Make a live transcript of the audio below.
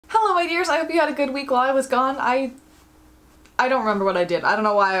Hello my dears, I hope you had a good week while I was gone. I don't remember what I did. I don't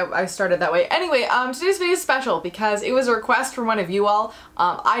know why I started that way. Anyway, today's video is special because it was a request from one of you all.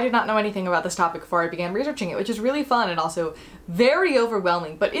 I did not know anything about this topic before I began researching it, which is really fun and also very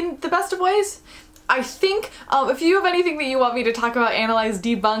overwhelming, but in the best of ways. I think if you have anything that you want me to talk about, analyze,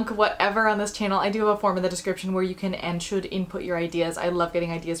 debunk, whatever on this channel, I do have a form in the description where you can and should input your ideas. I love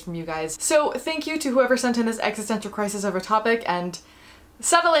getting ideas from you guys. So thank you to whoever sent in this existential crisis of a topic, and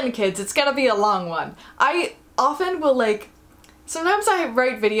settle in kids, it's gonna be a long one. I often will sometimes I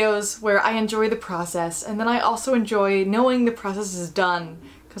write videos where I enjoy the process, and then I also enjoy knowing the process is done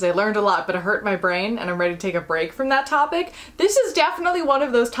because I learned a lot, but it hurt my brain and I'm ready to take a break from that topic. This is definitely one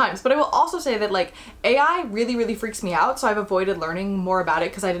of those times, but I will also say that AI really freaks me out, so I've avoided learning more about it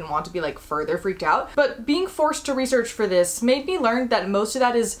because I didn't want to be further freaked out. But being forced to research for this made me learn that most of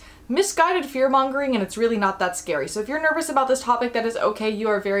that is misguided fear-mongering and it's really not that scary. So if you're nervous about this topic, that is okay, you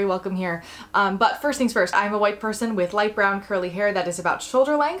are very welcome here. But first things first, I'm a white person with light brown curly hair that is about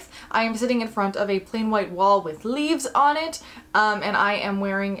shoulder length. I am sitting in front of a plain white wall with leaves on it, and I am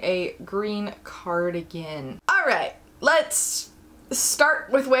wearing a green cardigan. Alright, let's start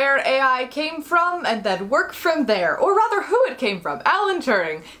with where AI came from and then work from there, or rather who it came from. Alan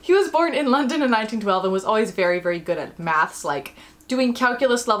Turing. He was born in London in 1912 and was always very good at maths, doing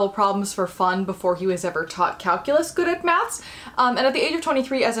calculus level problems for fun before he was ever taught calculus good at maths. And at the age of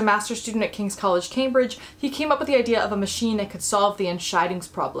 23, as a master's student at King's College, Cambridge, he came up with the idea of a machine that could solve the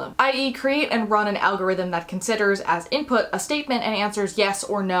Entscheidungsproblem, i.e. create and run an algorithm that considers as input a statement and answers yes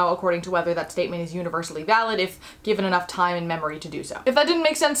or no according to whether that statement is universally valid if given enough time and memory to do so. If that didn't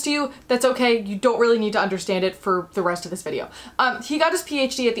make sense to you, that's okay, you don't really need to understand it for the rest of this video. He got his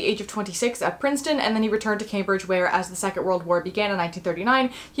PhD at the age of 26 at Princeton, and then he returned to Cambridge where, as the Second World War began in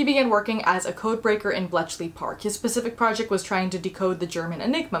 1939, he began working as a code breaker in Bletchley Park. His specific project was trying to decode the German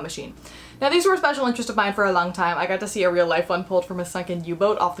Enigma machine. Now these were a special interest of mine for a long time. I got to see a real life one pulled from a sunken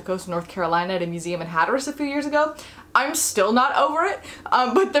U-boat off the coast of North Carolina at a museum in Hatteras a few years ago. I'm still not over it,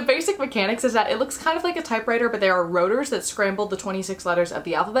 but the basic mechanics is that it looks kind of like a typewriter, but there are rotors that scramble the 26 letters of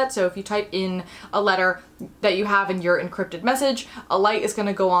the alphabet. So if you type in a letter that you have in your encrypted message, a light is going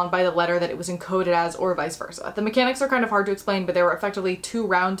to go on by the letter that it was encoded as, or vice versa. The mechanics are kind of hard to explain, but there were effectively 2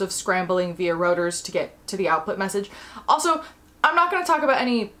 rounds of scrambling via rotors to get to the output message. Also, I'm not going to talk about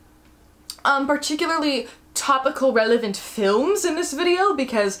any particularly topical relevant films in this video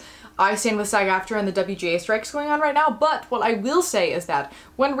because I stand with SAG-AFTRA and the WGA strikes going on right now, but what I will say is that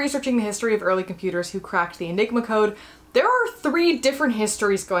when researching the history of early computers who cracked the Enigma code, there are 3 different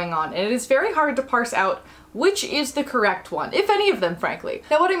histories going on, and it is very hard to parse out which is the correct one, if any of them, frankly.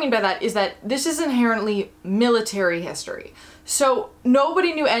 Now what I mean by that is that this is inherently military history. So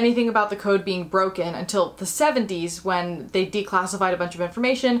nobody knew anything about the code being broken until the 70s when they declassified a bunch of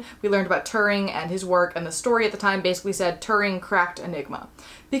information. We learned about Turing and his work, and the story at the time basically said Turing cracked Enigma.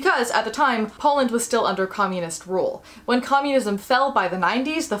 Because at the time, Poland was still under communist rule. When communism fell by the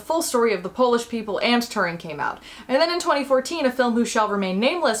 90s, the full story of the Polish people and Turing came out. And then in 2014, a film who shall remain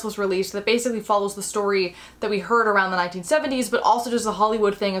nameless was released that basically follows the story that we heard around the 1970s, but also does the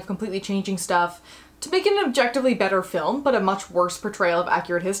Hollywood thing of completely changing stuff to make it an objectively better film, but a much worse portrayal of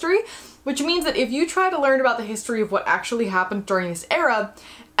accurate history, which means that if you try to learn about the history of what actually happened during this era,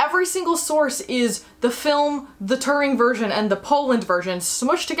 every single source is the film, the Turing version, and the Poland version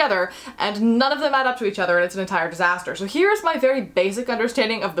smushed together, and none of them add up to each other, and it's an entire disaster. So here's my very basic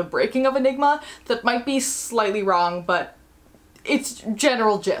understanding of the breaking of Enigma that might be slightly wrong, but it's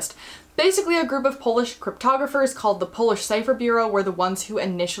general gist. Basically, a group of Polish cryptographers called the Polish Cipher Bureau were the ones who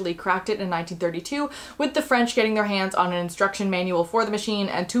initially cracked it in 1932, with the French getting their hands on an instruction manual for the machine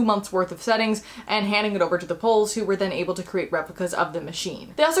and 2 months worth of settings and handing it over to the Poles, who were then able to create replicas of the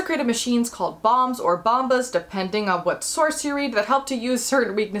machine. They also created machines called bombs or bombas, depending on what source you read, that helped to use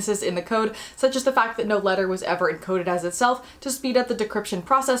certain weaknesses in the code, such as the fact that no letter was ever encoded as itself, to speed up the decryption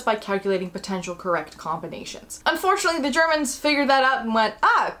process by calculating potential correct combinations. Unfortunately, the Germans figured that out and went,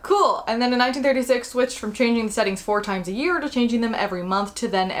 ah, cool! And then in 1936 switched from changing the settings 4 times a year to changing them every month to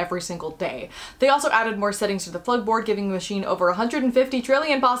then every single day. They also added more settings to the plug board, giving the machine over 150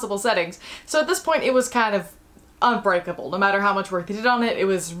 trillion possible settings. So at this point it was kind of unbreakable. No matter how much work they did on it, it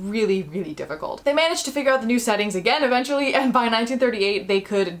was really difficult. They managed to figure out the new settings again eventually, and by 1938 they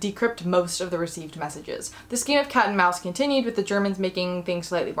could decrypt most of the received messages. The scheme of cat and mouse continued, with the Germans making things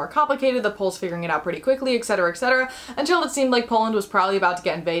slightly more complicated, the Poles figuring it out pretty quickly, etc., until it seemed like Poland was probably about to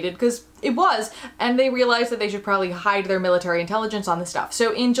get invaded, because it was, and they realized that they should probably hide their military intelligence on this stuff.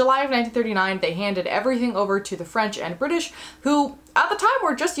 So in July of 1939, they handed everything over to the French and British, who at the time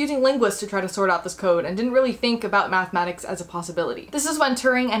were just using linguists to try to sort out this code and didn't really think about mathematics as a possibility. This is when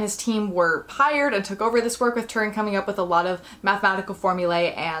Turing and his team were hired and took over this work, with Turing coming up with a lot of mathematical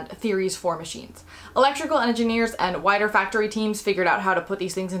formulae and theories for machines. Electrical engineers and wider factory teams figured out how to put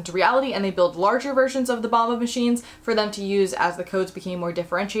these things into reality, and they built larger versions of the bomb of machines for them to use as the codes became more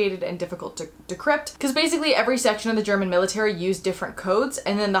differentiated and difficult to decrypt. Because basically every section of the German military used different codes,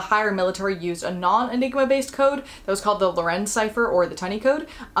 and then the higher military used a non-Enigma based code that was called the Lorenz cipher or the Tunney code.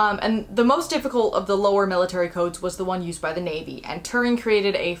 And the most difficult of the lower military codes was the one used by the Navy, and Turing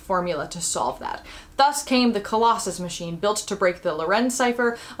created a formula to solve that. Thus came the Colossus machine, built to break the Lorenz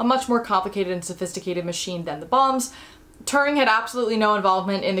cipher, a much more complicated and sophisticated machine than the bombs. Turing had absolutely no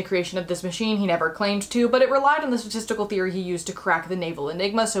involvement in the creation of this machine, he never claimed to, but it relied on the statistical theory he used to crack the naval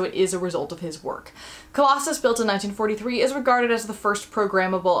enigma, so it is a result of his work. Colossus, built in 1943, is regarded as the first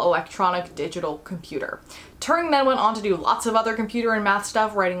programmable electronic digital computer. Turing then went on to do lots of other computer and math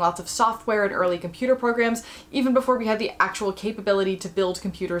stuff, writing lots of software and early computer programs, even before we had the actual capability to build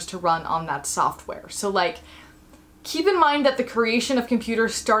computers to run on that software. So like, keep in mind that the creation of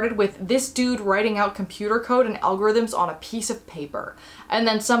computers started with this dude writing out computer code and algorithms on a piece of paper. And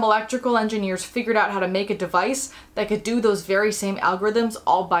then some electrical engineers figured out how to make a device that could do those very same algorithms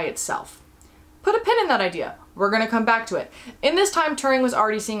all by itself. Put a pin in that idea. We're gonna come back to it. In this time, Turing was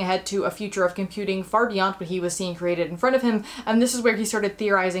already seeing ahead to a future of computing far beyond what he was seeing created in front of him, and this is where he started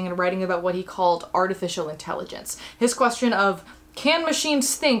theorizing and writing about what he called artificial intelligence. His question of, can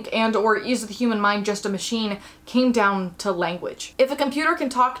machines think, and or is the human mind just a machine, came down to language. If a computer can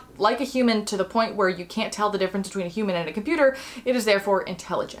talk like a human to the point where you can't tell the difference between a human and a computer, it is therefore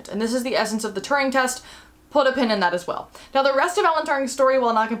intelligent. And this is the essence of the Turing test. Put a pin in that as well. Now, the rest of Alan Turing's story,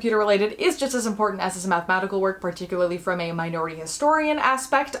 while not computer related, is just as important as his mathematical work, particularly from a minority historian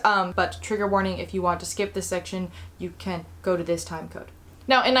aspect, but trigger warning, if you want to skip this section, you can go to this time code.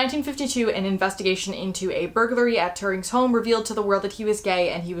 Now, in 1952, an investigation into a burglary at Turing's home revealed to the world that he was gay,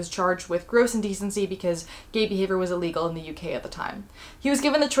 and he was charged with gross indecency because gay behavior was illegal in the UK at the time. He was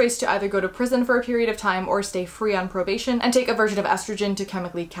given the choice to either go to prison for a period of time or stay free on probation and take a version of estrogen to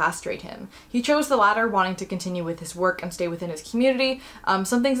chemically castrate him. He chose the latter, wanting to continue with his work and stay within his community.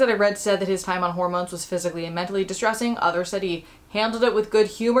 Some things that I read said that his time on hormones was physically and mentally distressing. Others said he handled it with good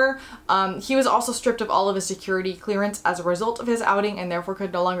humor. He was also stripped of all of his security clearance as a result of his outing, and therefore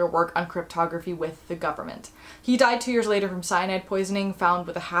could no longer work on cryptography with the government. He died 2 years later from cyanide poisoning, found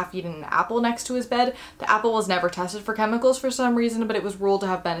with a half-eaten apple next to his bed. The apple was never tested for chemicals for some reason, but it was ruled to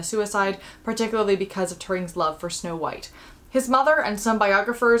have been a suicide, particularly because of Turing's love for Snow White. His mother and some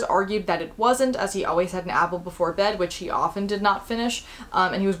biographers argued that it wasn't, as he always had an apple before bed, which he often did not finish,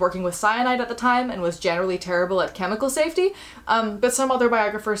 and he was working with cyanide at the time and was generally terrible at chemical safety, but some other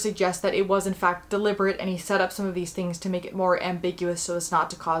biographers suggest that it was in fact deliberate, and he set up some of these things to make it more ambiguous so as not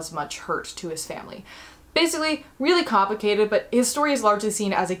to cause much hurt to his family. Basically, really complicated, but his story is largely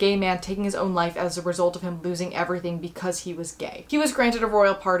seen as a gay man taking his own life as a result of him losing everything because he was gay. He was granted a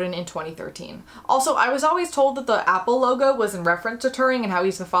royal pardon in 2013. Also, I was always told that the Apple logo was in reference to Turing and how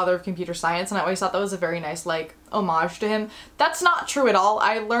he's the father of computer science, and I always thought that was a very nice, like, homage to him. That's not true at all,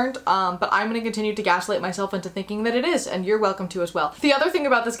 I learned, but I'm gonna continue to gaslight myself into thinking that it is, and you're welcome to as well. The other thing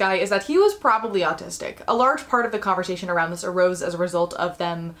about this guy is that he was probably autistic. A large part of the conversation around this arose as a result of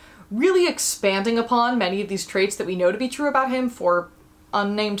them really expanding upon many of these traits that we know to be true about him for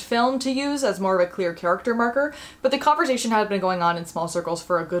unnamed film to use as more of a clear character marker, but the conversation had been going on in small circles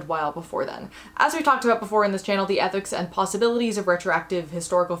for a good while before then. As we talked about before in this channel, the ethics and possibilities of retroactive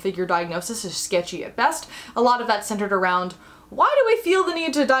historical figure diagnosis is sketchy at best. A lot of that centered around, why do we feel the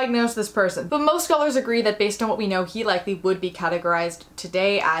need to diagnose this person? But most scholars agree that based on what we know, he likely would be categorized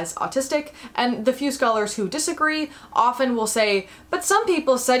today as autistic, and the few scholars who disagree often will say, but some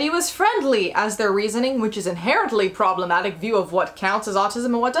people said he was friendly as their reasoning, which is inherently problematic view of what counts as autism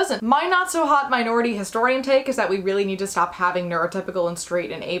and what doesn't. My not so hot minority historian take is that we really need to stop having neurotypical and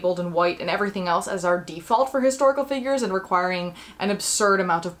straight and abled and white and everything else as our default for historical figures and requiring an absurd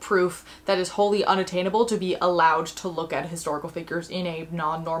amount of proof that is wholly unattainable to be allowed to look at historical figures in a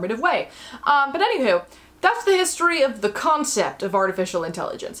non-normative way. But anywho, That's the history of the concept of artificial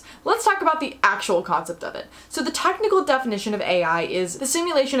intelligence. Let's talk about the actual concept of it. So the technical definition of AI is the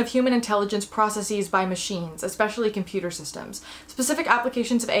simulation of human intelligence processes by machines, especially computer systems. Specific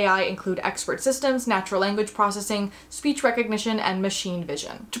applications of AI include expert systems, natural language processing, speech recognition, and machine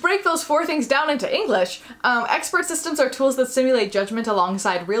vision. To break those four things down into English, expert systems are tools that simulate judgment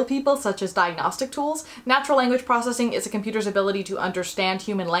alongside real people, such as diagnostic tools. Natural language processing is a computer's ability to understand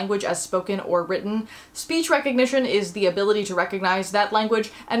human language as spoken or written. Speech recognition is the ability to recognize that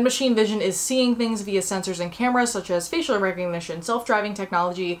language, and machine vision is seeing things via sensors and cameras such as facial recognition, self-driving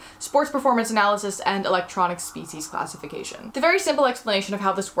technology, sports performance analysis, and electronic species classification. The very simple explanation of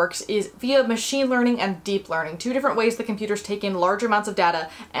how this works is via machine learning and deep learning, two different ways that computers take in large amounts of data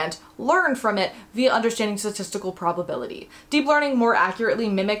and learn from it via understanding statistical probability. Deep learning more accurately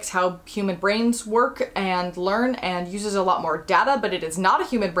mimics how human brains work and learn and uses a lot more data, but it is not a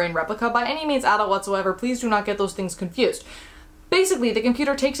human brain replica by any means at all whatsoever. Please do not get those things confused. Basically, the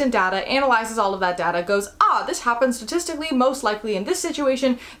computer takes in data, analyzes all of that data, goes, this happens statistically, most likely in this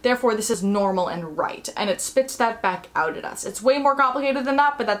situation, therefore this is normal and right, and it spits that back out at us. It's way more complicated than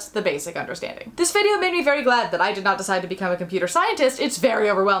that, but that's the basic understanding. This video made me very glad that I did not decide to become a computer scientist. It's very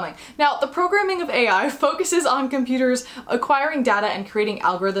overwhelming. Now, the programming of AI focuses on computers acquiring data and creating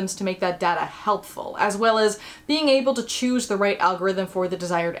algorithms to make that data helpful, as well as being able to choose the right algorithm for the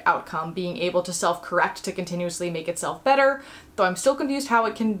desired outcome, being able to self-correct to continuously make itself better, though I'm still confused how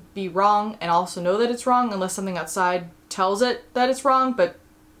it can be wrong and also know that it's wrong unless something outside tells it that it's wrong, but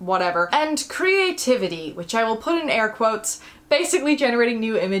whatever. And creativity, which I will put in air quotes, basically generating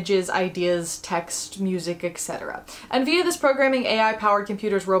new images, ideas, text, music, etc. And via this programming, AI-powered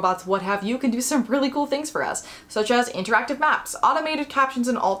computers, robots, what have you, can do some really cool things for us, such as interactive maps, automated captions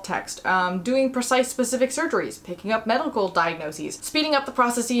and alt text, doing precise specific surgeries, picking up medical diagnoses, speeding up the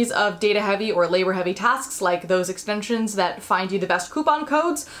processes of data-heavy or labor-heavy tasks like those extensions that find you the best coupon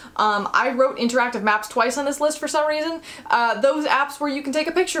codes. I wrote interactive maps twice on this list for some reason. Those apps where you can take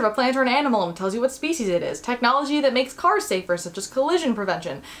a picture of a plant or an animal and it tells you what species it is, technology that makes cars safer, such as collision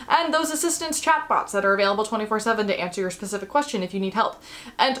prevention, and those assistance chatbots that are available 24/7 to answer your specific question if you need help.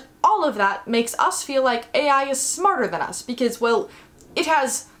 And all of that makes us feel like AI is smarter than us because, well, it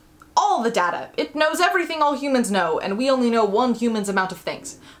has all the data. It knows everything all humans know, and we only know one human's amount of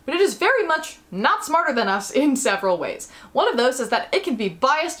things. But it is very much not smarter than us in several ways. One of those is that it can be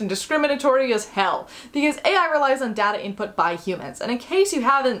biased and discriminatory as hell, because AI relies on data input by humans. And in case you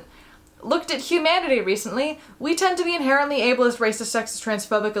haven't looked at humanity recently, we tend to be inherently ableist, racist, sexist,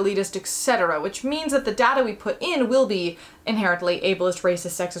 transphobic, elitist, etc., which means that the data we put in will be inherently ableist, racist,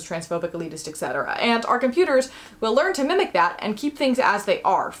 sexist, transphobic, elitist, etc. And our computers will learn to mimic that and keep things as they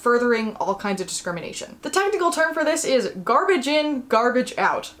are, furthering all kinds of discrimination. The technical term for this is garbage in, garbage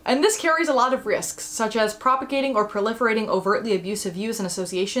out. And this carries a lot of risks, such as propagating or proliferating overtly abusive views and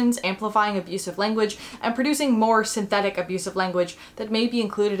associations, amplifying abusive language, and producing more synthetic abusive language that may be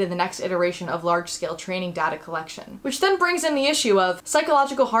included in the next iteration of large-scale training data collection. Which then brings in the issue of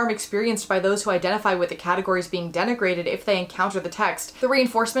psychological harm experienced by those who identify with the categories being denigrated if they encounter the text, the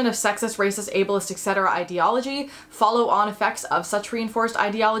reinforcement of sexist, racist, ableist, etc. ideology, follow-on effects of such reinforced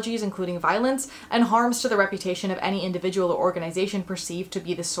ideologies including violence, and harms to the reputation of any individual or organization perceived to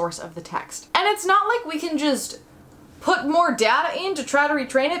be the source of the text. And it's not like we can just put more data in to try to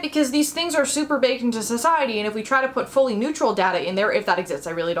retrain it, because these things are super baked into society, and if we try to put fully neutral data in there, if that exists,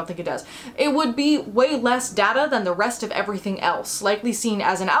 I really don't think it does, it would be way less data than the rest of everything else, likely seen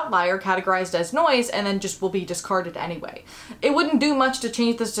as an outlier categorized as noise and then just will be discarded anyway. It wouldn't do much to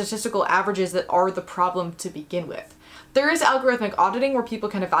change the statistical averages that are the problem to begin with. There is algorithmic auditing where people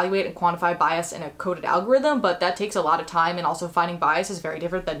can evaluate and quantify bias in a coded algorithm, but that takes a lot of time, and also finding bias is very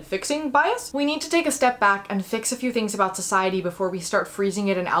different than fixing bias. We need to take a step back and fix a few things about society before we start freezing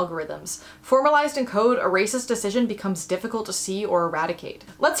it in algorithms. Formalized in code, a racist decision becomes difficult to see or eradicate.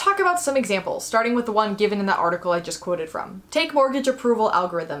 Let's talk about some examples, starting with the one given in that article I just quoted from. Take mortgage approval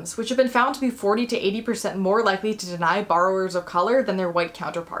algorithms, which have been found to be 40 to 80% more likely to deny borrowers of color than their white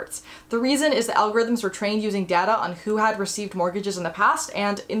counterparts. The reason is the algorithms were trained using data on who had received mortgages in the past,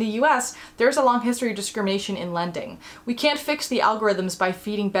 and in the US, there's a long history of discrimination in lending. We can't fix the algorithms by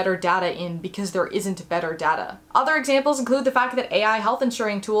feeding better data in because there isn't better data. Other examples include the fact that AI health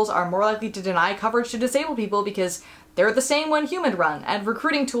insuring tools are more likely to deny coverage to disabled people because they're the same when human run, and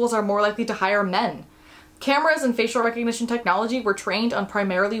recruiting tools are more likely to hire men. Cameras and facial recognition technology were trained on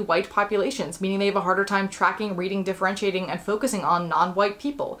primarily white populations, meaning they have a harder time tracking, reading, differentiating, and focusing on non-white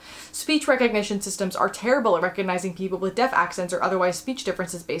people. Speech recognition systems are terrible at recognizing people with deaf accents or otherwise speech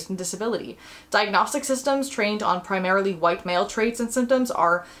differences based on disability. Diagnostic systems trained on primarily white male traits and symptoms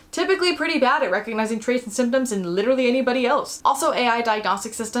are typically pretty bad at recognizing traits and symptoms in literally anybody else. Also, AI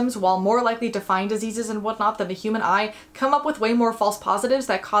diagnostic systems, while more likely to find diseases and whatnot than the human eye, come up with way more false positives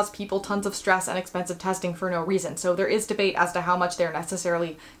that cause people tons of stress and expensive testing for no reason, so there is debate as to how much they're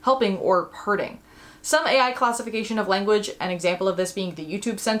necessarily helping or hurting. Some AI classification of language, an example of this being the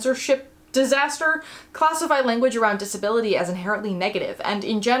YouTube censorship disaster, classify language around disability as inherently negative, and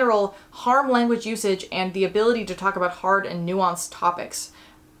in general, harm language usage and the ability to talk about hard and nuanced topics,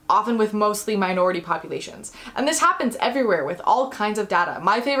 often with mostly minority populations. And this happens everywhere with all kinds of data.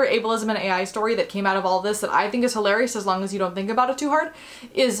 My favorite ableism and AI story that came out of all this that I think is hilarious as long as you don't think about it too hard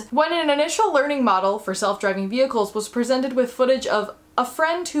is when an initial learning model for self-driving vehicles was presented with footage of a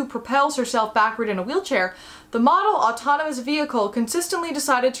friend who propels herself backward in a wheelchair, the model autonomous vehicle consistently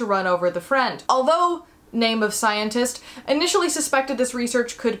decided to run over the friend. Although name of scientist, initially suspected this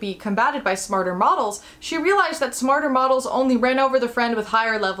research could be combated by smarter models, she realized that smarter models only ran over the friend with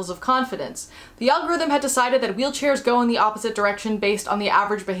higher levels of confidence. The algorithm had decided that wheelchairs go in the opposite direction based on the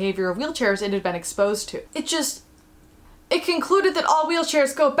average behavior of wheelchairs it had been exposed to. It concluded that all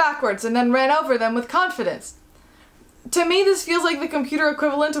wheelchairs go backwards and then ran over them with confidence. To me, this feels like the computer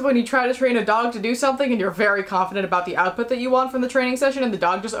equivalent of when you try to train a dog to do something and you're very confident about the output that you want from the training session and the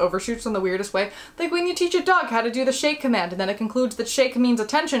dog just overshoots in the weirdest way. Like when you teach a dog how to do the shake command and then it concludes that shake means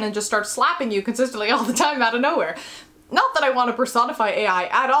attention and just starts slapping you consistently all the time out of nowhere. Not that I want to personify AI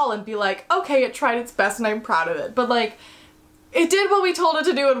at all and be like, okay, it tried its best and I'm proud of it, but like, it did what we told it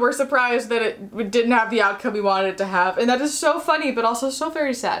to do and we're surprised that it didn't have the outcome we wanted it to have. And that is so funny, but also so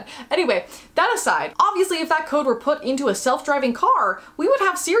very sad. Anyway, that aside, obviously if that code were put into a self-driving car, we would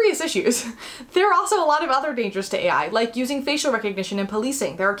have serious issues. There are also a lot of other dangers to AI, like using facial recognition in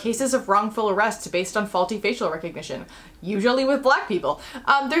policing. There are cases of wrongful arrests based on faulty facial recognition, usually with black people.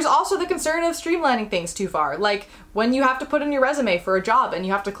 There's also the concern of streamlining things too far, like when you have to put in your resume for a job and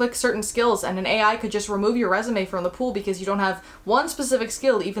you have to click certain skills and an AI could just remove your resume from the pool because you don't have one specific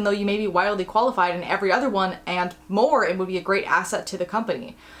skill even though you may be wildly qualified in every other one and more, it would be a great asset to the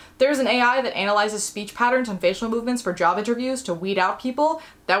company. There's an AI that analyzes speech patterns and facial movements for job interviews to weed out people.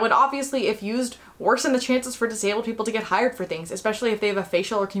 That would obviously, if used, worsen the chances for disabled people to get hired for things, especially if they have a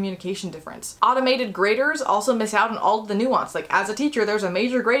facial or communication difference. Automated graders also miss out on all of the nuance. Like as a teacher, there's a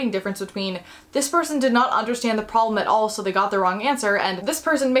major grading difference between this person did not understand the problem at all so they got the wrong answer and this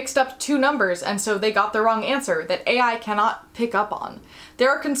person mixed up two numbers and so they got the wrong answer that AI cannot pick up on. There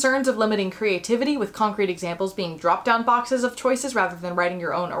are concerns of limiting creativity, with concrete examples being drop-down boxes of choices rather than writing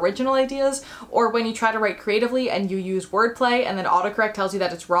your own original ideas, or when you try to write creatively and you use wordplay and then autocorrect tells you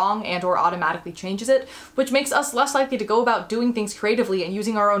that it's wrong and or automatically changes it, which makes us less likely to go about doing things creatively and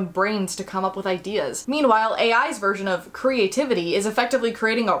using our own brains to come up with ideas. Meanwhile, AI's version of creativity is effectively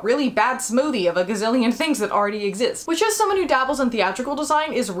creating a really bad smoothie of a gazillion things that already exist, which as someone who dabbles in theatrical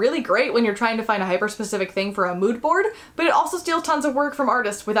design is really great when you're trying to find a hyper-specific thing for a mood board, but it also steals tons of work from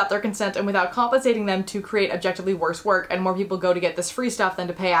artists without their consent and without compensating them to create objectively worse work, and more people go to get this free stuff than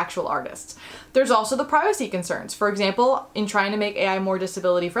to pay actual artists. There's also the privacy concerns. For example, in trying to make AI more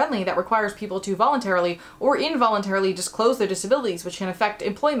disability friendly, that requires people to voluntarily or involuntarily disclose their disabilities, which can affect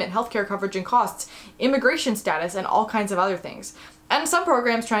employment, healthcare coverage and costs, immigration status, and all kinds of other things. And some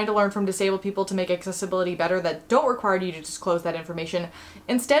programs trying to learn from disabled people to make accessibility better that don't require you to disclose that information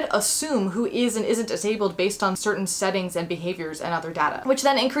instead assume who is and isn't disabled based on certain settings and behaviors and other data, which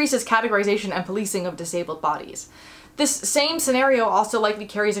then increases categorization and policing of disabled bodies. This same scenario also likely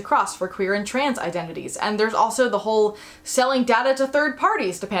carries across for queer and trans identities, and there's also the whole selling data to third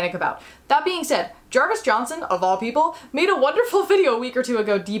parties to panic about. That being said, Jarvis Johnson, of all people, made a wonderful video a week or two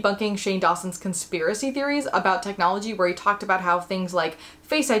ago debunking Shane Dawson's conspiracy theories about technology, where he talked about how things like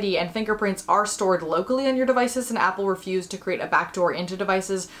Face ID and fingerprints are stored locally on your devices and Apple refused to create a backdoor into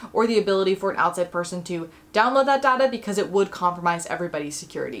devices or the ability for an outside person to download that data because it would compromise everybody's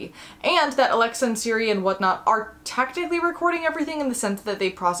security. And that Alexa and Siri and whatnot are technically recording everything in the sense that they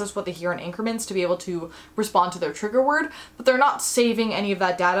process what they hear in increments to be able to respond to their trigger word, but they're not saving any of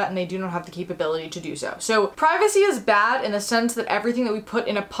that data and they do not have the capability to do so. So privacy is bad in the sense that everything that we put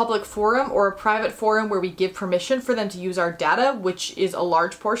in a public forum or a private forum where we give permission for them to use our data, which is a large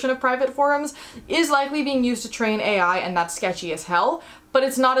portion of private forums, is likely being used to train AI, and that's sketchy as hell, but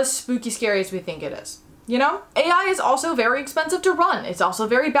it's not as spooky scary as we think it is. You know? AI is also very expensive to run. It's also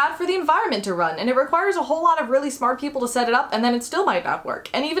very bad for the environment to run, and it requires a whole lot of really smart people to set it up, and then it still might not work.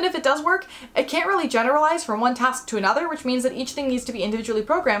 And even if it does work, it can't really generalize from one task to another, which means that each thing needs to be individually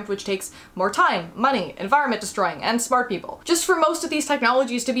programmed, which takes more time, money, environment destroying, and smart people. Just for most of these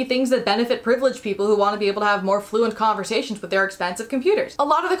technologies to be things that benefit privileged people who want to be able to have more fluent conversations with their expensive computers. A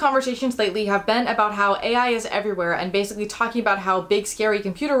lot of the conversations lately have been about how AI is everywhere and basically talking about how big scary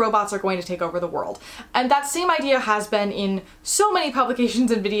computer robots are going to take over the world. And that same idea has been in so many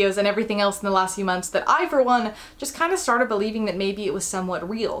publications and videos and everything else in the last few months that I, for one, just kind of started believing that maybe it was somewhat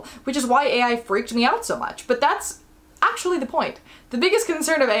real, which is why AI freaked me out so much. But that's actually the point. The biggest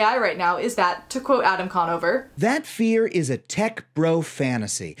concern of AI right now is that, to quote Adam Conover, "That fear is a tech bro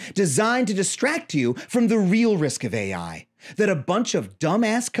fantasy designed to distract you from the real risk of AI. That a bunch of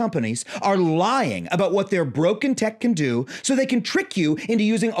dumbass companies are lying about what their broken tech can do so they can trick you into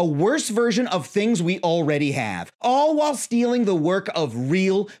using a worse version of things we already have, all while stealing the work of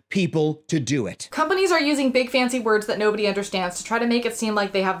real people to do it." Companies are using big fancy words that nobody understands to try to make it seem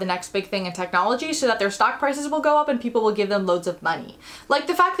like they have the next big thing in technology so that their stock prices will go up and people will give them loads of money. Like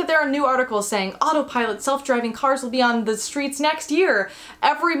the fact that there are new articles saying autopilot self-driving cars will be on the streets next year,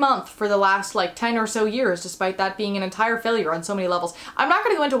 every month for the last like 10 or so years, despite that being an entire failure on so many levels. I'm not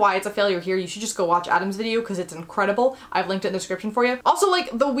going to go into why it's a failure here. You should just go watch Adam's video because it's incredible. I've linked it in the description for you. Also, like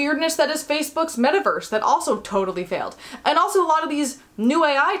the weirdness that is Facebook's metaverse that also totally failed. And also a lot of these new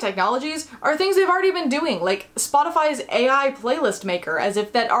AI technologies are things they've already been doing, like Spotify's AI playlist maker, as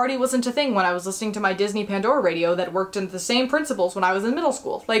if that already wasn't a thing when I was listening to my Disney Pandora radio that worked in the same principles when I was in middle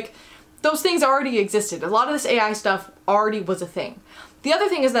school. Like, those things already existed. A lot of this AI stuff already was a thing. The other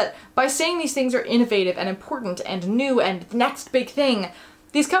thing is that by saying these things are innovative and important and new and the next big thing,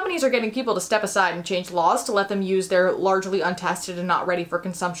 these companies are getting people to step aside and change laws to let them use their largely untested and not ready for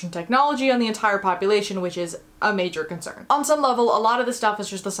consumption technology on the entire population, which is a major concern. On some level, a lot of this stuff is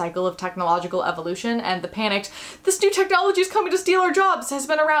just the cycle of technological evolution, and the panicked, "this new technology is coming to steal our jobs," has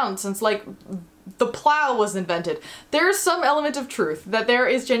been around since like the plow was invented. There is some element of truth that there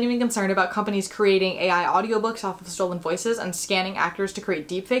is genuine concern about companies creating AI audiobooks off of stolen voices and scanning actors to create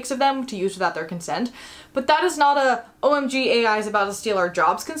deepfakes of them to use without their consent. But that is not a OMG AI is about to steal our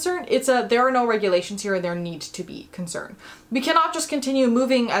jobs concern. It's a there are no regulations here and there need to be concern. We cannot just continue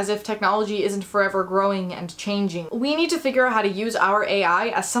moving as if technology isn't forever growing and changing. We need to figure out how to use our AI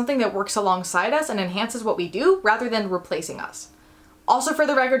as something that works alongside us and enhances what we do rather than replacing us. Also, for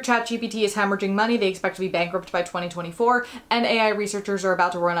the record, ChatGPT is hemorrhaging money. They expect to be bankrupt by 2024, and AI researchers are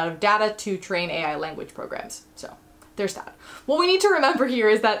about to run out of data to train AI language programs. So, there's that. What we need to remember here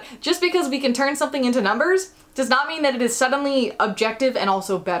is that just because we can turn something into numbers does not mean that it is suddenly objective and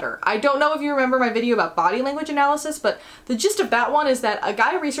also better. I don't know if you remember my video about body language analysis, but the gist of that one is that a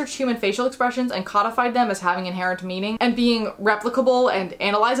guy researched human facial expressions and codified them as having inherent meaning and being replicable and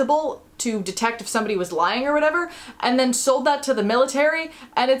analyzable to detect if somebody was lying or whatever, and then sold that to the military,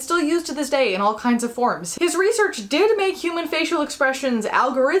 and it's still used to this day in all kinds of forms. His research did make human facial expressions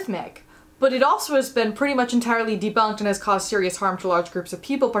algorithmic, but it also has been pretty much entirely debunked and has caused serious harm to large groups of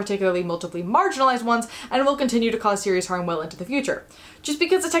people, particularly multiply marginalized ones, and will continue to cause serious harm well into the future. Just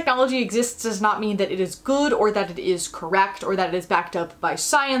because the technology exists does not mean that it is good, or that it is correct, or that it is backed up by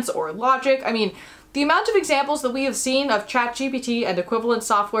science or logic. I mean, the amount of examples that we have seen of ChatGPT and equivalent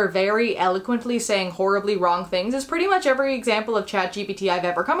software very eloquently saying horribly wrong things is pretty much every example of ChatGPT I've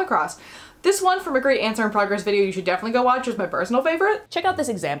ever come across. This one from a great Answer in Progress video you should definitely go watch is my personal favorite. Check out this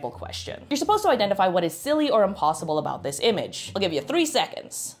example question. You're supposed to identify what is silly or impossible about this image. I'll give you 3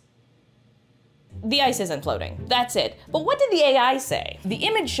 seconds. The ice isn't floating. That's it. But what did the AI say? The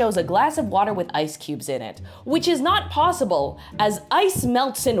image shows a glass of water with ice cubes in it, which is not possible as ice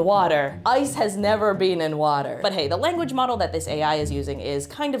melts in water. Ice has never been in water. But hey, the language model that this AI is using is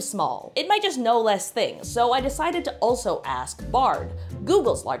kind of small. It might just know less things, so I decided to also ask Bard,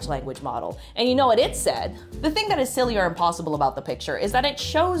 Google's large language model. And you know what it said? The thing that is silly or impossible about the picture is that it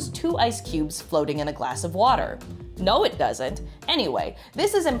shows 2 ice cubes floating in a glass of water. No, it doesn't. Anyway,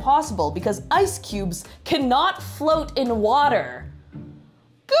 this is impossible because ice cubes cannot float in water.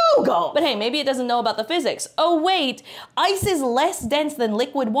 Google! But hey, maybe it doesn't know about the physics. Oh wait, ice is less dense than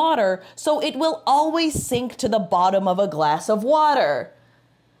liquid water, so it will always sink to the bottom of a glass of water.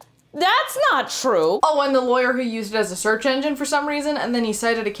 That's not true. Oh, and the lawyer who used it as a search engine for some reason, and then he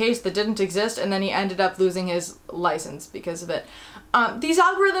cited a case that didn't exist, and then he ended up losing his license because of it. These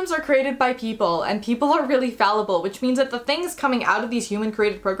algorithms are created by people, and people are really fallible, which means that the things coming out of these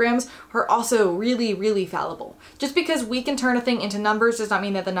human-created programs are also really, really fallible. Just because we can turn a thing into numbers does not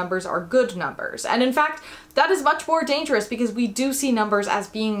mean that the numbers are good numbers. And in fact, that is much more dangerous because we do see numbers as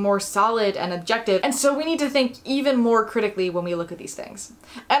being more solid and objective, and so we need to think even more critically when we look at these things.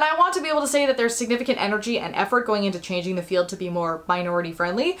 And I want to be able to say that there's significant energy and effort going into changing the field to be more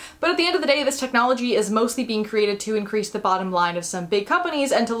minority-friendly, but at the end of the day, this technology is mostly being created to increase the bottom line of some big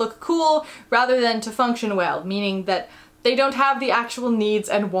companies and to look cool rather than to function well, meaning that they don't have the actual needs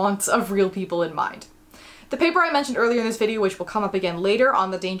and wants of real people in mind. The paper I mentioned earlier in this video, which will come up again later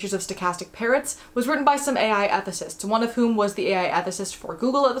on the dangers of stochastic parrots, was written by some AI ethicists, one of whom was the AI ethicist for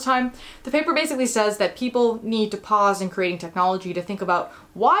Google at the time. The paper basically says that people need to pause in creating technology to think about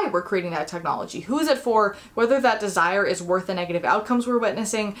why we're creating that technology, who is it for, whether that desire is worth the negative outcomes we're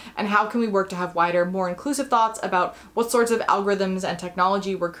witnessing, and how can we work to have wider, more inclusive thoughts about what sorts of algorithms and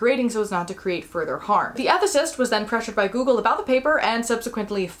technology we're creating so as not to create further harm. The ethicist was then pressured by Google about the paper and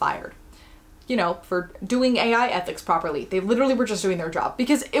subsequently fired. You know, for doing AI ethics properly. They literally were just doing their job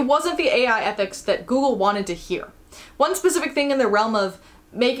because it wasn't the AI ethics that Google wanted to hear. One specific thing in the realm of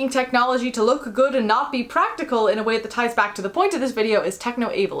making technology to look good and not be practical in a way that ties back to the point of this video is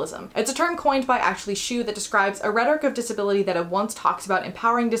techno-ableism. It's a term coined by Ashley Shue that describes a rhetoric of disability that at once talks about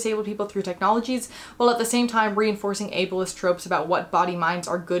empowering disabled people through technologies, while at the same time reinforcing ableist tropes about what body minds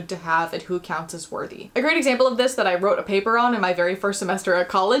are good to have and who counts as worthy. A great example of this that I wrote a paper on in my very first semester at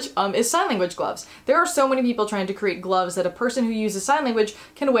college is sign language gloves. There are so many people trying to create gloves that a person who uses sign language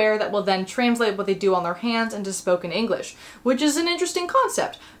can wear that will then translate what they do on their hands into spoken English, which is an interesting concept.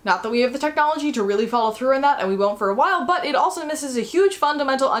 Not that we have the technology to really follow through on that, and we won't for a while, but it also misses a huge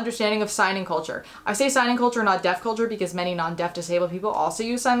fundamental understanding of signing culture. I say signing culture, not deaf culture, because many non-deaf disabled people also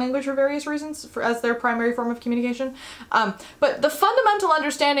use sign language for various reasons, as their primary form of communication. But the fundamental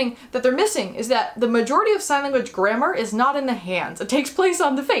understanding that they're missing is that the majority of sign language grammar is not in the hands. It takes place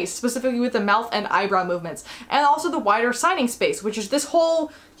on the face, specifically with the mouth and eyebrow movements, and also the wider signing space, which is this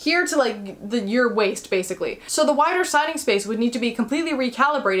whole here to like your waist, basically. So the wider signing space would need to be completely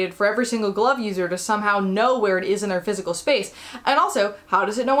recalibrated for every single glove user to somehow know where it is in their physical space. And also, how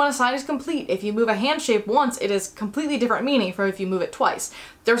does it know when a sign is complete? If you move a hand shape once, it is completely different meaning from if you move it twice.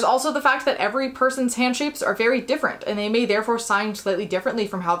 There's also the fact that every person's hand shapes are very different, and they may therefore sign slightly differently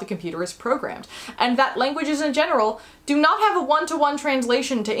from how the computer is programmed. And that languages in general do not have a one-to-one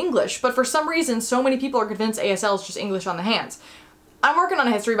translation to English, but for some reason, so many people are convinced ASL is just English on the hands. I'm working on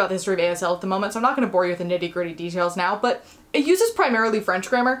a history about the history of ASL at the moment, so I'm not going to bore you with the nitty-gritty details now, but it uses primarily French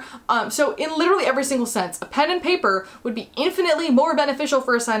grammar, so in literally every single sense, a pen and paper would be infinitely more beneficial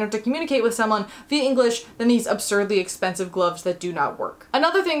for a signer to communicate with someone via English than these absurdly expensive gloves that do not work.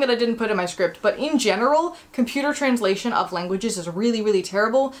 Another thing that I didn't put in my script, but in general, computer translation of languages is really, really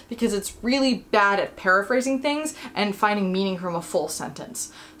terrible because it's really bad at paraphrasing things and finding meaning from a full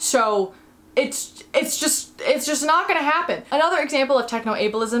sentence. So it's just not gonna happen. Another example of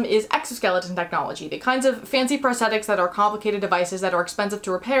techno-ableism is exoskeleton technology, the kinds of fancy prosthetics that are complicated devices that are expensive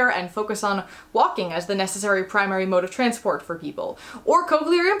to repair and focus on walking as the necessary primary mode of transport for people. Or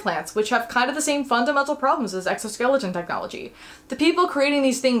cochlear implants, which have kind of the same fundamental problems as exoskeleton technology. The people creating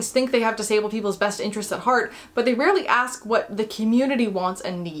these things think they have disabled people's best interests at heart, but they rarely ask what the community wants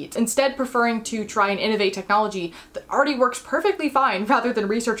and needs, instead preferring to try and innovate technology that already works perfectly fine rather than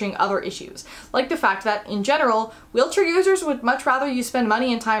researching other issues. Like the fact that, in general, wheelchair users would much rather you spend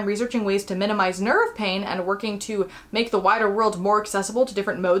money and time researching ways to minimize nerve pain and working to make the wider world more accessible to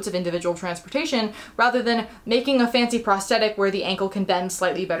different modes of individual transportation, rather than making a fancy prosthetic where the ankle can bend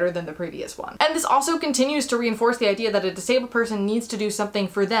slightly better than the previous one. And this also continues to reinforce the idea that a disabled person needs to do something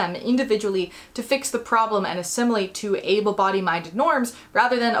for them individually to fix the problem and assimilate to able-body-minded norms,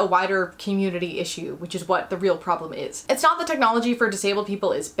 rather than a wider community issue, which is what the real problem is. It's not that technology for disabled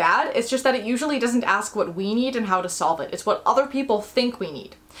people is bad, it's just that it usually doesn't ask what we need and how to solve it. It's what other people think we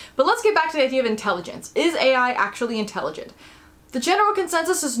need. But let's get back to the idea of intelligence. Is AI actually intelligent? The general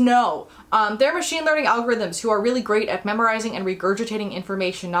consensus is no. They're machine learning algorithms who are really great at memorizing and regurgitating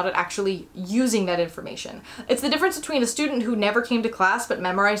information, not at actually using that information. It's the difference between a student who never came to class but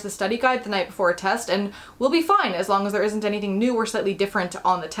memorized the study guide the night before a test and will be fine as long as there isn't anything new or slightly different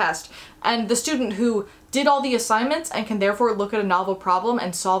on the test, and the student who did all the assignments and can therefore look at a novel problem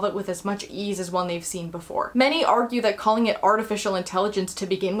and solve it with as much ease as one they've seen before. Many argue that calling it artificial intelligence to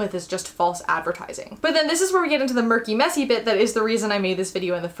begin with is just false advertising. But then this is where we get into the murky, messy bit that is the reason I made this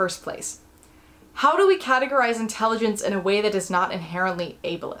video in the first place. How do we categorize intelligence in a way that is not inherently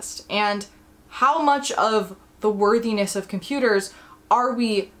ableist? And how much of the worthiness of computers are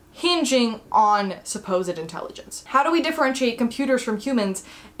we hinging on supposed intelligence. How do we differentiate computers from humans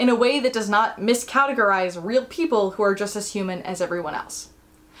in a way that does not miscategorize real people who are just as human as everyone else?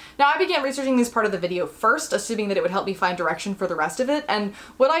 Now, I began researching this part of the video first, assuming that it would help me find direction for the rest of it, and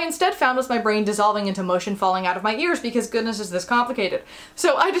what I instead found was my brain dissolving into mush falling out of my ears because goodness is this complicated.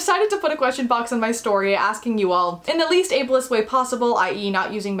 So I decided to put a question box on my story asking you all, in the least ableist way possible, i.e.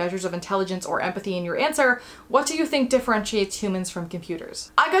 not using measures of intelligence or empathy in your answer, what do you think differentiates humans from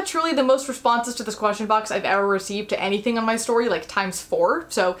computers? I got truly the most responses to this question box I've ever received to anything on my story, like × 4,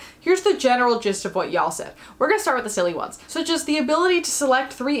 so here's the general gist of what y'all said. We're gonna start with the silly ones, such as the ability to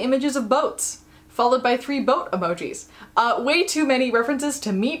select 3 images of boats, followed by 3 boat emojis. Way too many references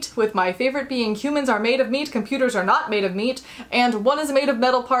to meat, with my favorite being humans are made of meat, computers are not made of meat, and one is made of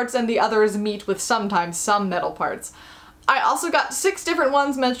metal parts and the other is meat with sometimes some metal parts. I also got 6 different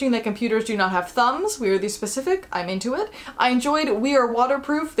ones mentioning that computers do not have thumbs, weirdly specific, I'm into it. I enjoyed we are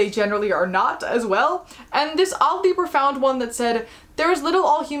waterproof, they generally are not as well. And this oddly profound one that said, there is little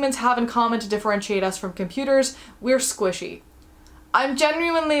all humans have in common to differentiate us from computers, we're squishy. I'm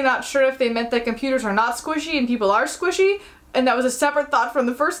genuinely not sure if they meant that computers are not squishy and people are squishy, and that was a separate thought from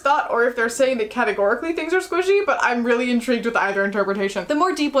the first thought, or if they're saying that categorically things are squishy, but I'm really intrigued with either interpretation. The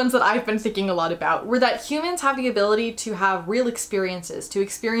more deep ones that I've been thinking a lot about were that humans have the ability to have real experiences, to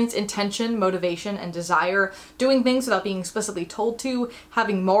experience intention, motivation, and desire, doing things without being explicitly told to,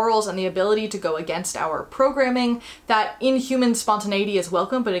 having morals and the ability to go against our programming, that in humans spontaneity is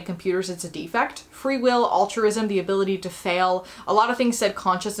welcome, but in computers it's a defect. Free will, altruism, the ability to fail. A lot of things said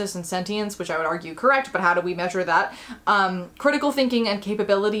consciousness and sentience, which I would argue correct, but how do we measure that? Critical thinking and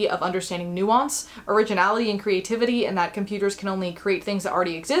capability of understanding nuance, originality and creativity, and that computers can only create things that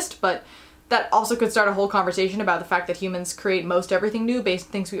already exist, but that also could start a whole conversation about the fact that humans create most everything new based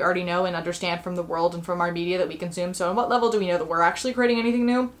on things we already know and understand from the world and from our media that we consume. So on what level do we know that we're actually creating anything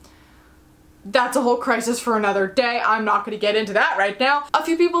new? That's a whole crisis for another day. I'm not going to get into that right now. A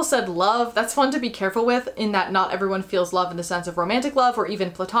few people said love. That's one to be careful with, in that not everyone feels love in the sense of romantic love or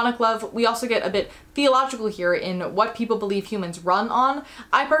even platonic love. We also get a bit theological here in what people believe humans run on.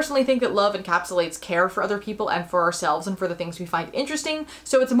 I personally think that love encapsulates care for other people and for ourselves and for the things we find interesting,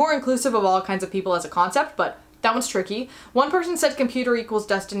 so it's more inclusive of all kinds of people as a concept, but that one's tricky. One person said computer equals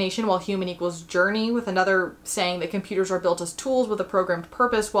destination while human equals journey, with another saying that computers are built as tools with a programmed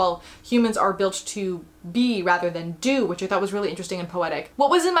purpose while humans are built to be rather than do, which I thought was really interesting and poetic.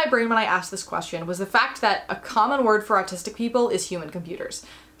 What was in my brain when I asked this question was the fact that a common word for autistic people is human computers.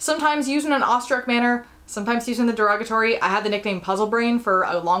 Sometimes used in an awestruck manner, sometimes used in the derogatory. I had the nickname Puzzle Brain for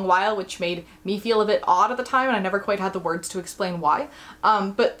a long while, which made me feel a bit odd at the time, and I never quite had the words to explain why.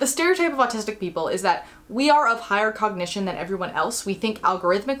 But the stereotype of autistic people is that we are of higher cognition than everyone else. We think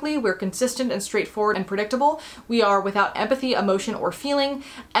algorithmically, we're consistent and straightforward and predictable. We are without empathy, emotion, or feeling.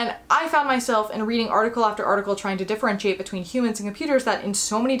 And I found myself in reading article after article trying to differentiate between humans and computers that in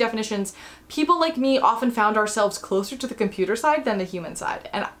so many definitions, people like me often found ourselves closer to the computer side than the human side.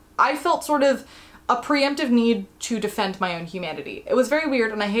 And I felt sort of a preemptive need to defend my own humanity. It was very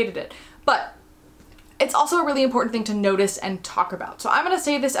weird and I hated it. But it's also a really important thing to notice and talk about. So I'm gonna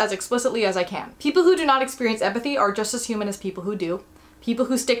say this as explicitly as I can. People who do not experience empathy are just as human as people who do. People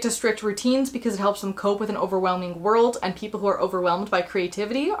who stick to strict routines because it helps them cope with an overwhelming world, and people who are overwhelmed by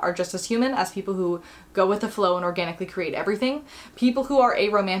creativity are just as human as people who go with the flow and organically create everything. People who are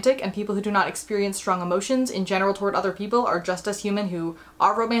aromantic and people who do not experience strong emotions in general toward other people are just as human who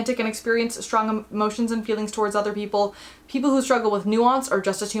are romantic and experience strong emotions and feelings towards other people. People who struggle with nuance are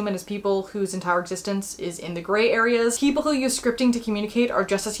just as human as people whose entire existence is in the gray areas. People who use scripting to communicate are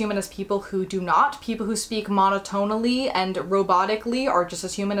just as human as people who do not. People who speak monotonally and robotically are just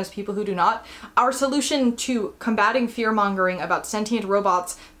as human as people who do not. Our solution to combating fear-mongering about sentient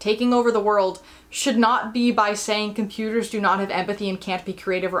robots taking over the world should not be by saying computers do not have empathy and can't be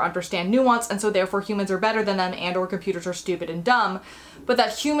creative or understand nuance, and so therefore humans are better than them and or computers are stupid and dumb, but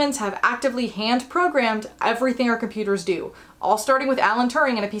that humans have actively hand-programmed everything our computers do, all starting with Alan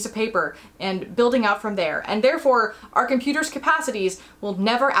Turing and a piece of paper and building out from there. And therefore, our computers' capacities will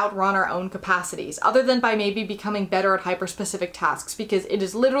never outrun our own capacities, other than by maybe becoming better at hyper-specific tasks, because it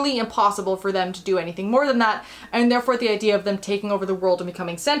is literally impossible for them to do anything more than that, and therefore the idea of them taking over the world and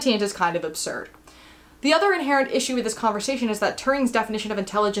becoming sentient is kind of absurd. The other inherent issue with this conversation is that Turing's definition of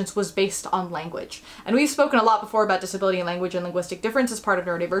intelligence was based on language. And we've spoken a lot before about disability in language and linguistic difference as part of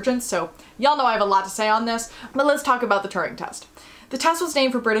neurodivergence, so y'all know I have a lot to say on this, but let's talk about the Turing test. The test was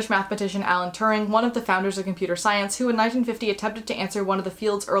named for British mathematician Alan Turing, one of the founders of computer science, who in 1950 attempted to answer one of the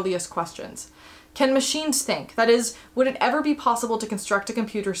field's earliest questions. Can machines think? That is, would it ever be possible to construct a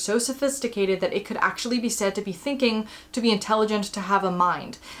computer so sophisticated that it could actually be said to be thinking, to be intelligent, to have a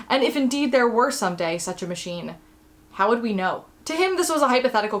mind? And if indeed there were someday such a machine, how would we know? To him, this was a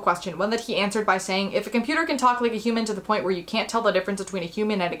hypothetical question, one that he answered by saying, if a computer can talk like a human to the point where you can't tell the difference between a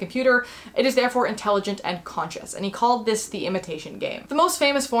human and a computer, it is therefore intelligent and conscious, and he called this the imitation game. The most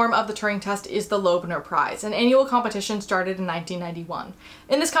famous form of the Turing test is the Loebner Prize, an annual competition started in 1991.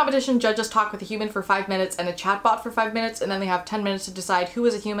 In this competition, judges talk with a human for 5 minutes and a chatbot for 5 minutes, and then they have 10 minutes to decide who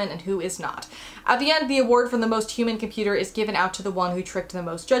is a human and who is not. At the end, the award for the most human computer is given out to the one who tricked the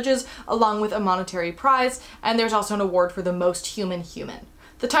most judges, along with a monetary prize, and there's also an award for the most human.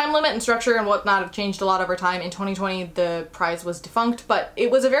 The time limit and structure and whatnot have changed a lot over time. In 2020, the prize was defunct, but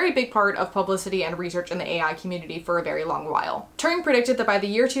it was a very big part of publicity and research in the AI community for a very long while. Turing predicted that by the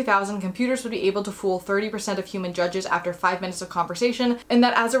year 2000, computers would be able to fool 30% of human judges after 5 minutes of conversation, and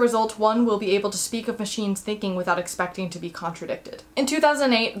that as a result, one will be able to speak of machines thinking without expecting to be contradicted. In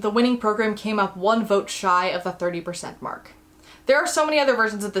 2008, the winning program came up 1 vote shy of the 30% mark. There are so many other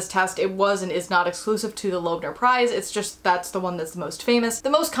versions of this test. It was and is not exclusive to the Loebner Prize, it's just that's the one that's the most famous.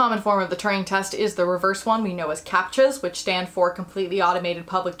 The most common form of the Turing test is the reverse one we know as CAPTCHAs, which stand for Completely Automated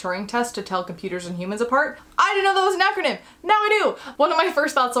Public Turing Test to tell computers and humans apart. I didn't know that was an acronym! Now I do! One of my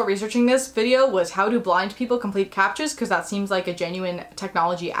first thoughts while researching this video was how do blind people complete CAPTCHAs, because that seems like a genuine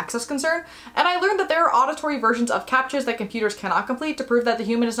technology access concern, and I learned that there are auditory versions of CAPTCHAs that computers cannot complete to prove that the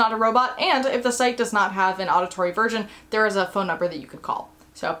human is not a robot, and if the site does not have an auditory version, there is a phone number that you could call.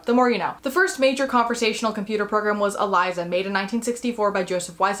 So, the more you know. The first major conversational computer program was ELIZA, made in 1964 by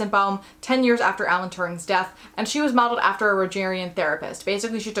Joseph Weizenbaum, 10 years after Alan Turing's death, and she was modeled after a Rogerian therapist.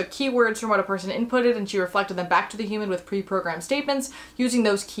 Basically, she took keywords from what a person inputted and she reflected them back to the human with pre-programmed statements using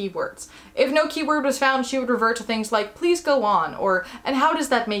those keywords. If no keyword was found, she would revert to things like, please go on, or, and how does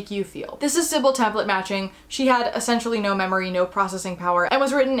that make you feel? This is Sybil template matching. She had essentially no memory, no processing power, and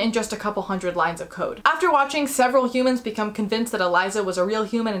was written in just a couple hundred lines of code. After watching several humans become convinced that ELIZA was a real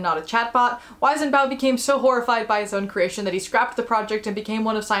human and not a chatbot, Weizenbaum became so horrified by his own creation that he scrapped the project and became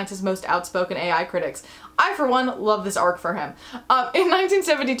one of science's most outspoken AI critics. I, for one, love this arc for him. In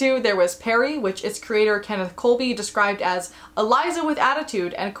 1972, there was Perry, which its creator Kenneth Colby described as ELIZA with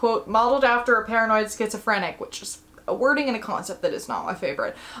attitude and, quote, modeled after a paranoid schizophrenic, which is a wording and a concept that is not my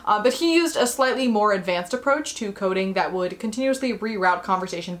favorite. But he used a slightly more advanced approach to coding that would continuously reroute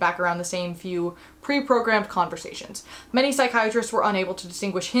conversation back around the same few pre-programmed conversations. Many psychiatrists were unable to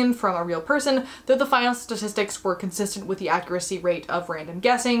distinguish him from a real person, though the final statistics were consistent with the accuracy rate of random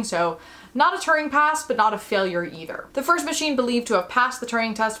guessing, so not a Turing pass, but not a failure either. The first machine believed to have passed the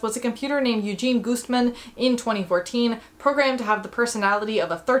Turing test was a computer named Eugene Gustman in 2014, programmed to have the personality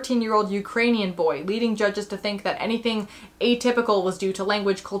of a 13-year-old Ukrainian boy, leading judges to think that anything atypical was due to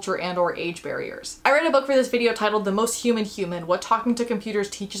language, culture, and/or age barriers. I read a book for this video titled The Most Human Human: What Talking to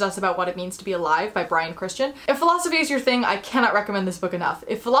Computers Teaches Us About What It Means to Be Alive by Brian Christian. If philosophy is your thing, I cannot recommend this book enough.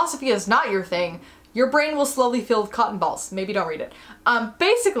 If philosophy is not your thing, your brain will slowly fill with cotton balls. Maybe don't read it.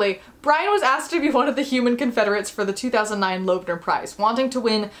 Basically, Brian was asked to be one of the human confederates for the 2009 Loebner Prize, wanting to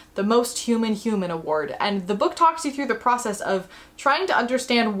win the Most Human Human award, and the book talks you through the process of trying to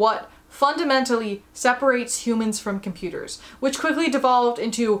understand what fundamentally separates humans from computers, which quickly devolved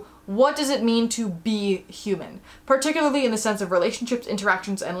into what does it mean to be human, particularly in the sense of relationships,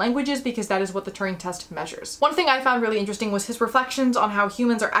 interactions, and languages, because that is what the Turing test measures. One thing I found really interesting was his reflections on how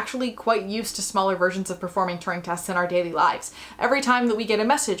humans are actually quite used to smaller versions of performing Turing tests in our daily lives. Every time that we get a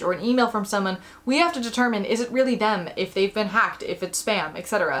message or an email from someone, we have to determine, is it really them, if they've been hacked, if it's spam,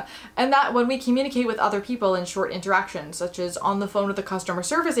 etc. And that when we communicate with other people in short interactions, such as on the phone with a customer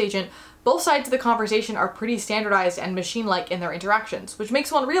service agent, both sides of the conversation are pretty standardized and machine-like in their interactions, which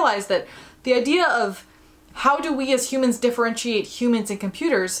makes one realize that the idea of how do we as humans differentiate humans and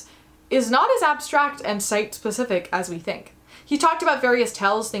computers is not as abstract and site-specific as we think. He talked about various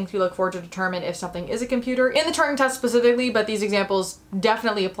tells, things we look for to determine if something is a computer, in the Turing test specifically, but these examples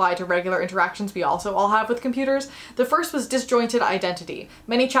definitely apply to regular interactions we also all have with computers. The first was disjointed identity.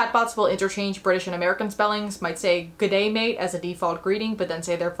 Many chatbots will interchange British and American spellings, might say "good day mate" as a default greeting, but then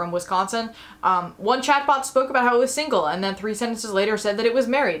say they're from Wisconsin. One chatbot spoke about how it was single, and then 3 sentences later said that it was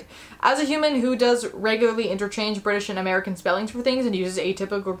married. As a human who does regularly interchange British and American spellings for things and uses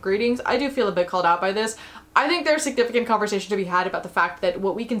atypical greetings, I do feel a bit called out by this. I think there's significant conversation to be had about the fact that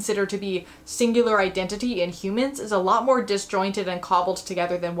what we consider to be singular identity in humans is a lot more disjointed and cobbled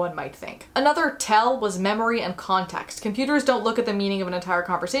together than one might think. Another tell was memory and context. Computers don't look at the meaning of an entire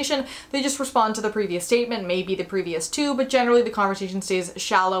conversation, they just respond to the previous statement, maybe the previous two, but generally the conversation stays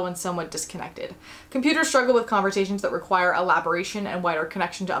shallow and somewhat disconnected. Computers struggle with conversations that require elaboration and wider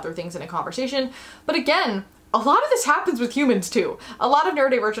connection to other things in a conversation, but again, a lot of this happens with humans too. A lot of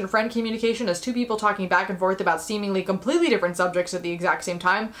neurodivergent friend communication is two people talking back and forth about seemingly completely different subjects at the exact same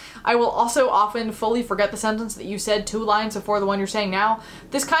time. I will also often fully forget the sentence that you said 2 lines before the one you're saying now.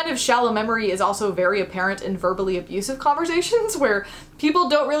 This kind of shallow memory is also very apparent in verbally abusive conversations where people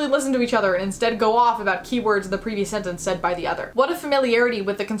don't really listen to each other and instead go off about keywords in the previous sentence said by the other. What a familiarity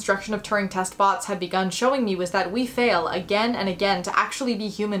with the construction of Turing test bots had begun showing me was that we fail again and again to actually be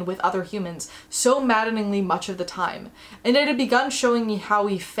human with other humans so maddeningly much of the time, and it had begun showing me how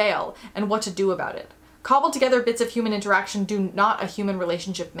we fail and what to do about it. Cobbled together bits of human interaction do not a human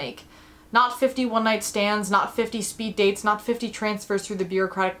relationship make. Not 50 one-night stands, not 50 speed dates, not 50 transfers through the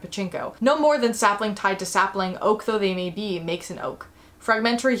bureaucratic pachinko. No more than sapling tied to sapling, oak though they may be, makes an oak.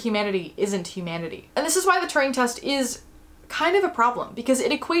 Fragmentary humanity isn't humanity. And this is why the Turing test is kind of a problem, because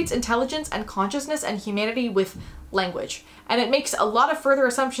it equates intelligence and consciousness and humanity with language, and it makes a lot of further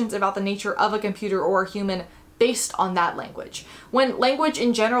assumptions about the nature of a computer or a human based on that language, when language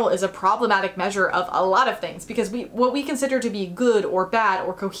in general is a problematic measure of a lot of things, because what we consider to be good or bad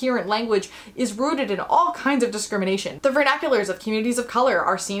or coherent language is rooted in all kinds of discrimination. The vernaculars of communities of color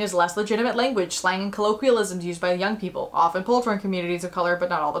are seen as less legitimate language. Slang and colloquialisms used by young people, often pulled from communities of color but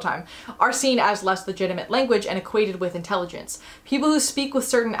not all the time, are seen as less legitimate language and equated with intelligence. People who speak with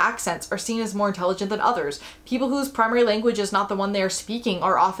certain accents are seen as more intelligent than others. People whose primary language is not the one they are speaking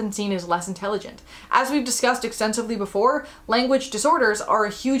are often seen as less intelligent. As we've discussed extensively before, language disorders are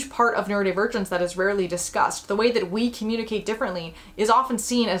a huge part of neurodivergence that is rarely discussed. The way that we communicate differently is often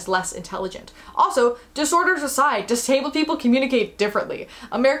seen as less intelligent. Also, disorders aside, disabled people communicate differently.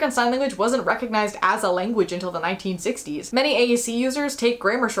 American Sign Language wasn't recognized as a language until the 1960s. Many AAC users take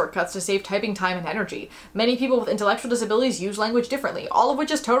grammar shortcuts to save typing time and energy. Many people with intellectual disabilities use language differently, all of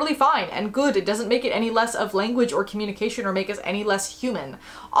which is totally fine and good. It doesn't make it any less of language or communication or make us any less human.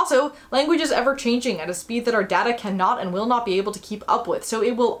 Also, language is ever changing at a speed that our data cannot and will not be able to keep up with, so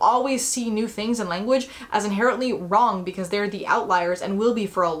it will always see new things in language as inherently wrong because they're the outliers and will be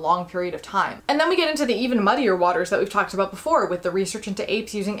for a long period of time. And then we get into the even muddier waters that we've talked about before with the research into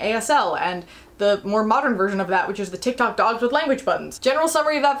apes using ASL and the more modern version of that, which is the TikTok dogs with language buttons. General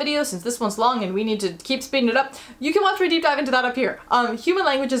summary of that video, since this one's long and we need to keep speeding it up, you can watch my deep dive into that up here. Human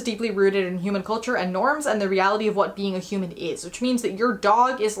language is deeply rooted in human culture and norms and the reality of what being a human is, which means that your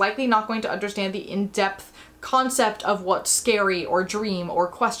dog is likely not going to understand the in-depth concept of what scary or dream or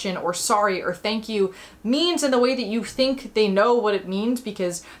question or sorry or thank you means in the way that you think they know what it means,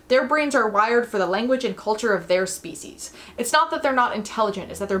 because their brains are wired for the language and culture of their species. It's not that they're not intelligent,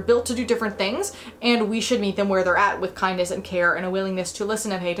 it's that they're built to do different things, and we should meet them where they're at with kindness and care and a willingness to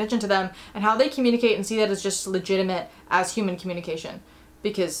listen and pay attention to them and how they communicate and see that as just legitimate as human communication.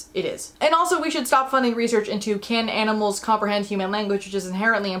 Because it is. And also we should stop funding research into can animals comprehend human language, which is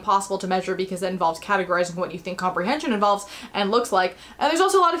inherently impossible to measure because that involves categorizing what you think comprehension involves and looks like. And there's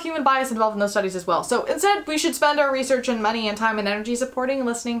also a lot of human bias involved in those studies as well. So instead we should spend our research and money and time and energy supporting and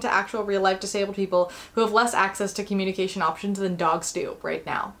listening to actual real life disabled people who have less access to communication options than dogs do right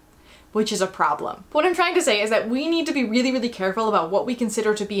now, which is a problem. What I'm trying to say is that we need to be really, really careful about what we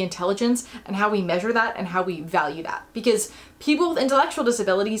consider to be intelligence and how we measure that and how we value that. Because people with intellectual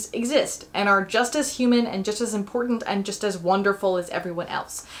disabilities exist and are just as human and just as important and just as wonderful as everyone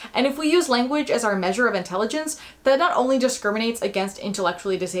else. And if we use language as our measure of intelligence, that not only discriminates against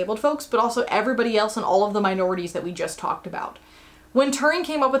intellectually disabled folks, but also everybody else and all of the minorities that we just talked about. When Turing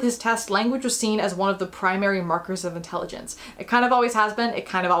came up with his test, language was seen as one of the primary markers of intelligence. It kind of always has been, it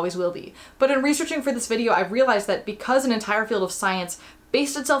kind of always will be. But in researching for this video, I've realized that because an entire field of science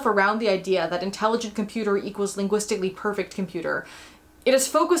based itself around the idea that intelligent computer equals linguistically perfect computer, it has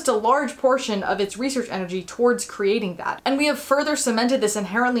focused a large portion of its research energy towards creating that. And we have further cemented this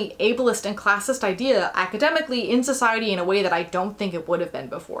inherently ableist and classist idea academically in society in a way that I don't think it would have been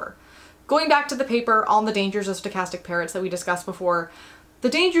before. Going back to the paper on the dangers of stochastic parrots that we discussed before, the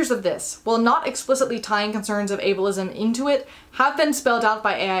dangers of this, while not explicitly tying concerns of ableism into it, have been spelled out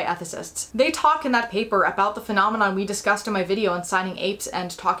by AI ethicists. They talk in that paper about the phenomenon we discussed in my video on signing apes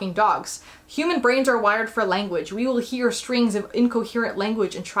and talking dogs. Human brains are wired for language. We will hear strings of incoherent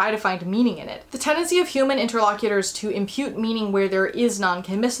language and try to find meaning in it. The tendency of human interlocutors to impute meaning where there is none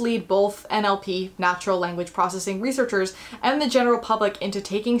can mislead both NLP, natural language processing researchers, and the general public into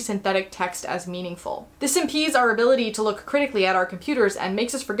taking synthetic text as meaningful. This impedes our ability to look critically at our computers and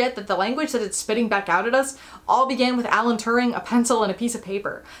makes us forget that the language that it's spitting back out at us all began with Alan Turing, a pencil, and a piece of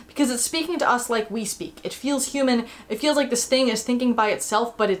paper. Because it's speaking to us like we speak. It feels human. It feels like this thing is thinking by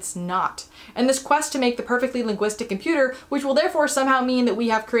itself, but it's not. And this quest to make the perfectly linguistic computer, which will therefore somehow mean that we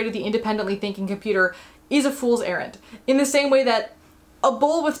have created the independently thinking computer, is a fool's errand. In the same way that a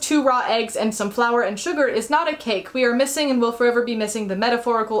bowl with 2 raw eggs and some flour and sugar is not a cake. We are missing and will forever be missing the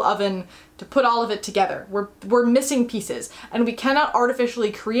metaphorical oven to put all of it together. We're missing pieces, and we cannot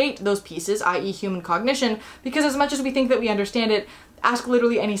artificially create those pieces, i.e. human cognition, because as much as we think that we understand it, ask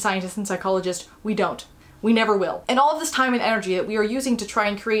literally any scientist and psychologist, we don't. We never will. And all of this time and energy that we are using to try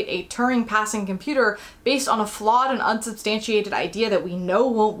and create a Turing-passing computer based on a flawed and unsubstantiated idea that we know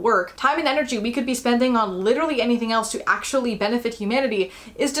won't work, time and energy we could be spending on literally anything else to actually benefit humanity,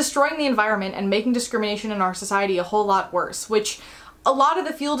 is destroying the environment and making discrimination in our society a whole lot worse, which a lot of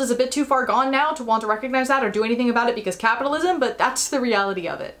the field is a bit too far gone now to want to recognize that or do anything about it because capitalism, but that's the reality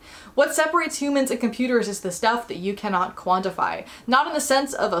of it. What separates humans and computers is the stuff that you cannot quantify. Not in the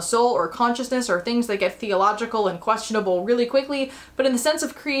sense of a soul or consciousness or things that get theological and questionable really quickly, but in the sense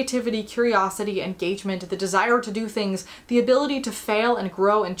of creativity, curiosity, engagement, the desire to do things, the ability to fail and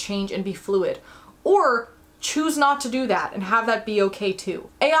grow and change and be fluid. Or choose not to do that and have that be okay too.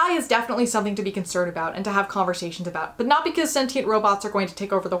 AI is definitely something to be concerned about and to have conversations about, but not because sentient robots are going to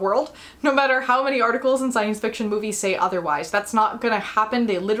take over the world, no matter how many articles and science fiction movies say otherwise. That's not gonna happen.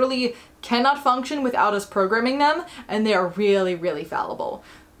 They literally cannot function without us programming them, and they are really, really fallible.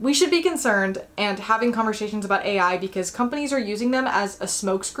 We should be concerned and having conversations about AI because companies are using them as a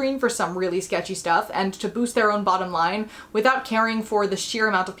smokescreen for some really sketchy stuff and to boost their own bottom line without caring for the sheer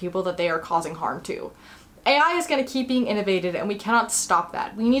amount of people that they are causing harm to. AI is going to keep being innovated and we cannot stop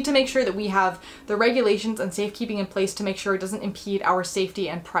that. We need to make sure that we have the regulations and safekeeping in place to make sure it doesn't impede our safety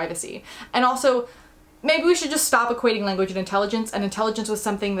and privacy. And also, maybe we should just stop equating language and intelligence with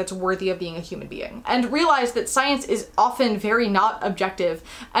something that's worthy of being a human being. And realize that science is often very not objective,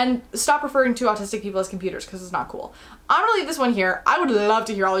 and stop referring to autistic people as computers because it's not cool. I'm gonna leave this one here. I would love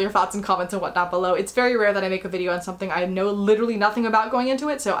to hear all your thoughts and comments and whatnot below. It's very rare that I make a video on something I know literally nothing about going into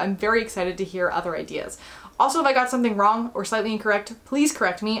it, so I'm very excited to hear other ideas. Also, if I got something wrong or slightly incorrect, please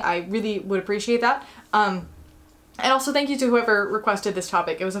correct me. I really would appreciate that. And also thank you to whoever requested this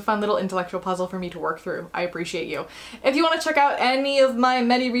topic. It was a fun little intellectual puzzle for me to work through. I appreciate you. If you want to check out any of my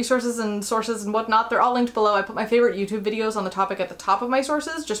many resources and sources and whatnot, they're all linked below. I put my favorite YouTube videos on the topic at the top of my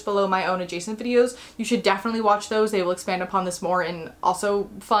sources, just below my own adjacent videos. You should definitely watch those. They will expand upon this more in also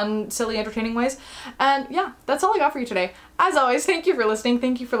fun, silly, entertaining ways. And yeah, that's all I got for you today. As always, thank you for listening.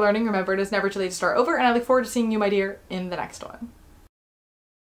 Thank you for learning. Remember, it is never too late to start over, and I look forward to seeing you, my dear, in the next one.